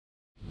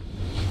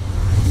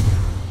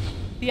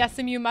The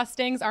SMU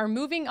Mustangs are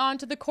moving on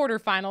to the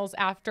quarterfinals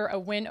after a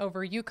win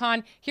over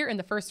UConn here in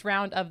the first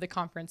round of the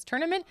conference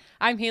tournament.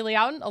 I'm Haley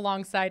Outen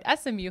alongside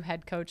SMU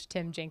head coach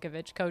Tim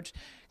Jankovic. Coach,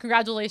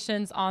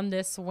 congratulations on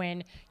this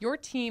win. Your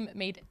team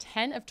made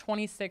 10 of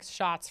 26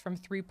 shots from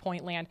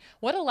three-point land.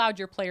 What allowed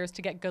your players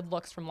to get good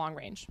looks from long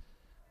range?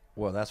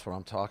 Well, that's what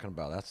I'm talking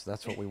about.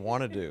 That's what we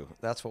want to do.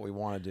 That's what we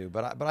want to do.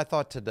 But I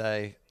thought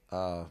today,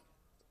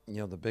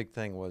 the big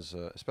thing was,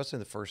 especially in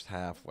the first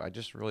half, I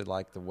just really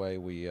liked the way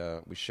we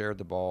shared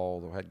the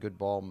ball. We had good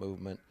ball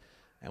movement,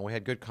 and we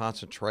had good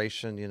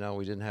concentration.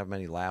 We didn't have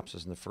many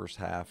lapses in the first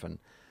half, and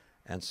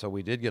so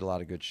we did get a lot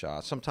of good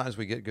shots. Sometimes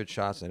we get good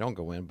shots and they don't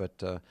go in,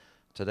 but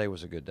today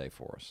was a good day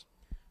for us.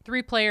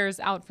 3 players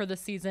out for the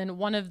season.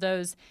 One of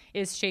those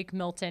is Shake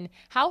Milton.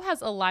 How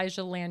has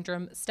Elijah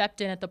Landrum stepped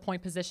in at the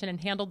point position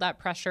and handled that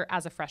pressure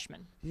as a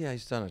freshman? Yeah,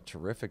 he's done a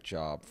terrific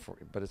job,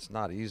 but it's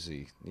not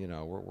easy.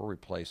 We're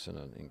replacing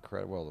an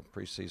incredible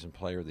preseason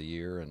player of the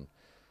year, and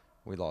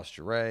we lost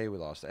Jure, we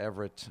lost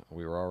Everett.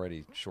 We were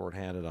already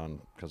shorthanded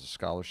because of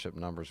scholarship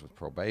numbers with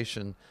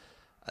probation.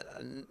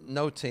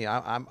 No team.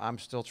 I'm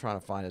still trying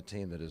to find a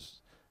team that has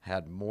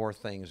had more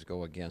things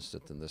go against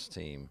it than this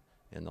team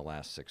in the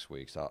last 6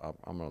 weeks.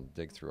 I'm going to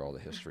dig through all the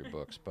history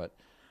books, but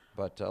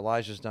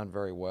Elijah's done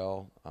very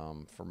well.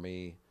 For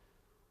me,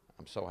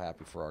 I'm so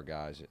happy for our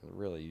guys.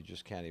 Really, you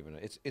just can't even.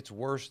 It's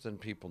worse than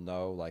people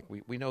know. Like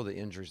we know the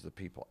injuries of the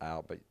people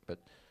out, but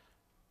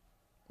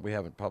we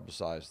haven't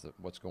publicized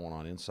what's going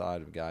on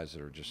inside of guys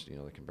that are just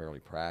they can barely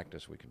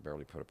practice. We can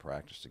barely put a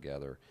practice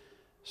together.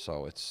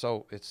 So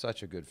it's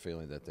such a good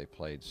feeling that they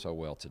played so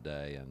well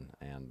today,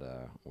 and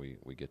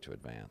we get to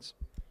advance.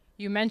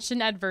 You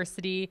mentioned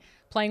adversity,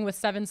 playing with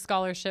 7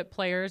 scholarship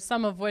players,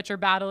 some of which are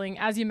battling,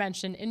 as you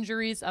mentioned,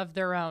 injuries of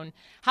their own.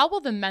 How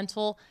will the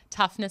mental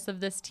toughness of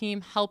this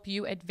team help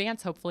you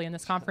advance, hopefully, in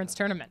this conference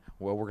tournament?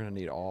 Well, we're going to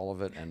need all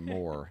of it and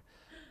more.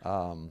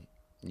 I'm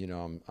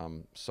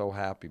so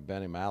happy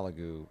Ben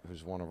Emelogu,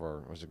 who's one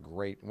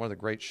of the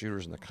great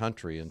shooters in the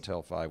country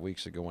until 5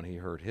 weeks ago when he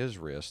hurt his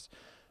wrist.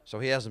 So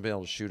he hasn't been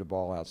able to shoot a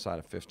ball outside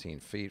of 15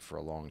 feet for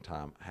a long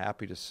time.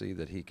 Happy to see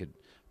that he could.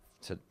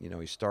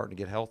 He's starting to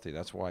get healthy.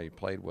 That's why he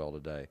played well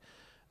today.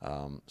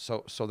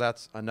 So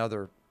that's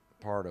another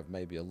part of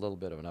maybe a little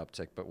bit of an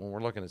uptick. But when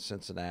we're looking at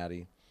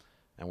Cincinnati,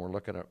 and we're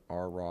looking at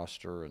our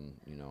roster, and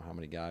how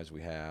many guys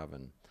we have,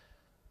 and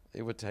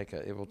it will take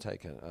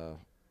a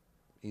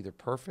either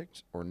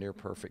perfect or near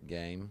perfect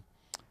game.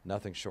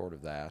 Nothing short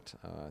of that.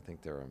 I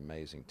think they're an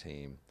amazing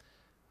team.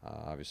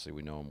 Obviously,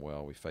 we know them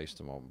well. We faced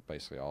them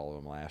basically all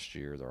of them last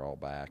year. They're all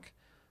back.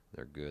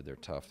 They're good. They're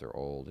tough. They're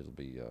old. It'll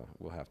be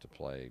we'll have to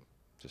play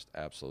just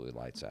absolutely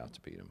lights out to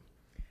beat them.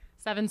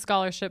 7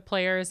 scholarship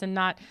players and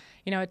not,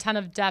 a ton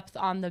of depth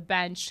on the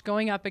bench.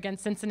 Going up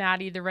against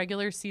Cincinnati, the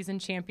regular season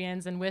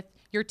champions, and with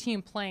your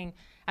team playing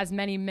as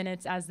many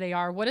minutes as they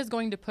are, what is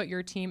going to put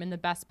your team in the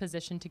best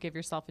position to give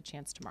yourself a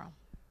chance tomorrow?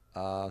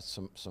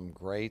 Some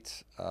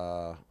great,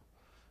 I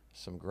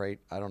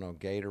don't know,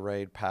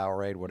 Gatorade,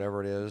 Powerade,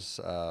 whatever it is,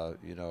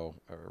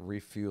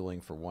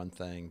 refueling for one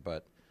thing,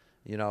 but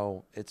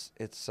this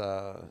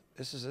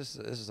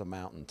is a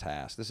mountain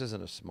task. This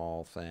isn't a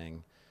small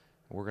thing.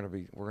 We're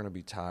gonna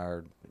be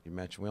tired. You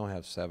mentioned we only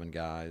have 7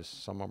 guys.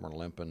 Some of them are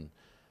limping,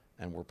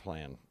 and we're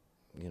playing,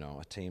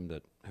 a team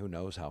that who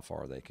knows how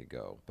far they could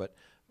go. But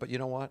you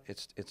know what?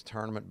 It's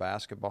tournament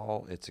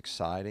basketball. It's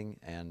exciting,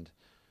 and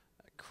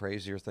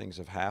crazier things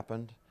have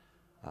happened.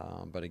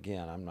 But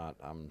again,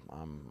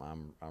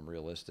 I'm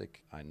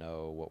realistic. I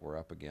know what we're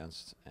up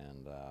against,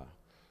 and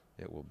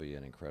it will be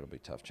an incredibly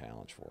tough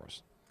challenge for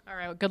us. All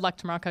right. Well, good luck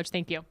tomorrow, Coach.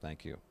 Thank you.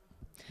 Thank you.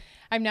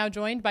 I'm now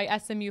joined by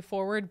SMU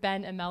forward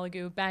Ben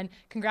Emelogu. Ben,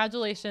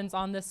 congratulations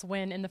on this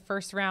win in the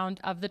first round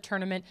of the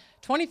tournament.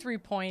 23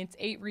 points,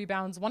 8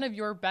 rebounds, one of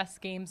your best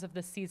games of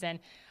the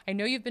season. I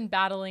know you've been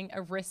battling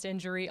a wrist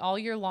injury all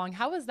year long.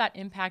 How has that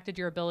impacted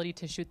your ability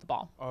to shoot the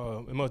ball?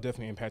 It most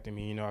definitely impacted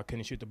me. I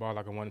couldn't shoot the ball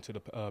like I wanted to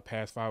the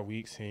past 5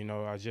 weeks. And,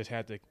 I just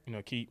had to,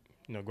 keep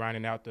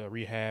grinding out the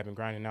rehab and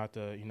grinding out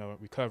the,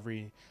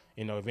 recovery.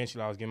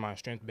 Eventually I was getting my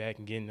strength back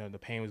and getting the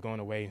pain was going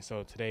away.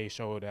 So today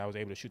showed that I was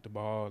able to shoot the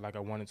ball like I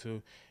wanted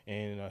to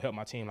and help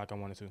my team like I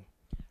wanted to.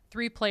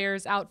 3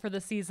 players out for the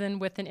season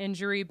with an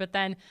injury, but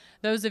then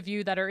those of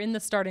you that are in the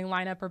starting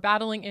lineup are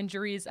battling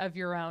injuries of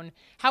your own.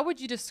 How would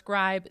you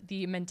describe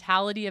the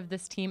mentality of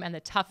this team and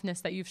the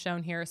toughness that you've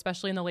shown here,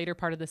 especially in the later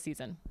part of the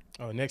season?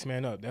 Next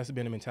man up. That's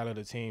been the mentality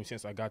of the team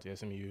since I got to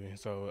SMU. And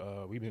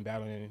so we've been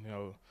battling,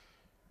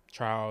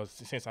 trials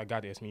since I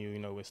got to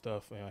SMU, with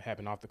stuff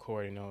happening off the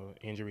court,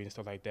 injuries and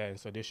stuff like that. And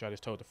so this year I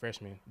just told the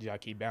freshmen, you got to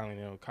keep battling.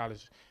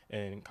 College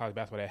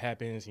basketball, that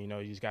happens. You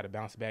just got to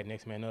bounce back,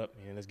 next man up,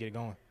 and let's get it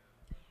going.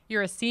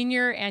 You're a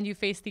senior and you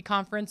face the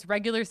conference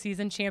regular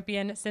season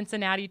champion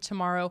Cincinnati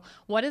tomorrow.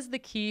 What is the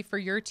key for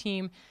your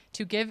team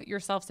to give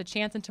yourselves a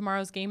chance in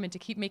tomorrow's game and to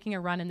keep making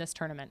a run in this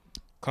tournament?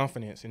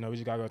 Confidence. We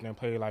just got to go out there and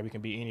play like we can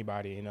beat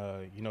anybody. And,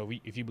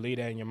 if you believe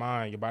that in your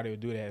mind, your body will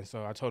do that. And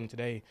so I told him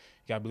today,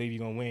 you got to believe you're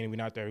going to win.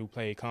 We're out there who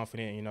play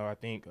confident. I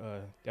think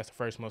that's the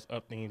first most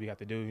up thing we have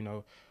to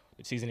do.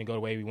 the season didn't go the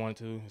way we wanted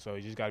to. So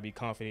you just got to be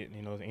confident,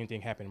 you know,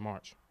 anything happen in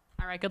March.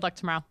 All right, good luck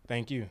tomorrow.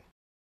 Thank you.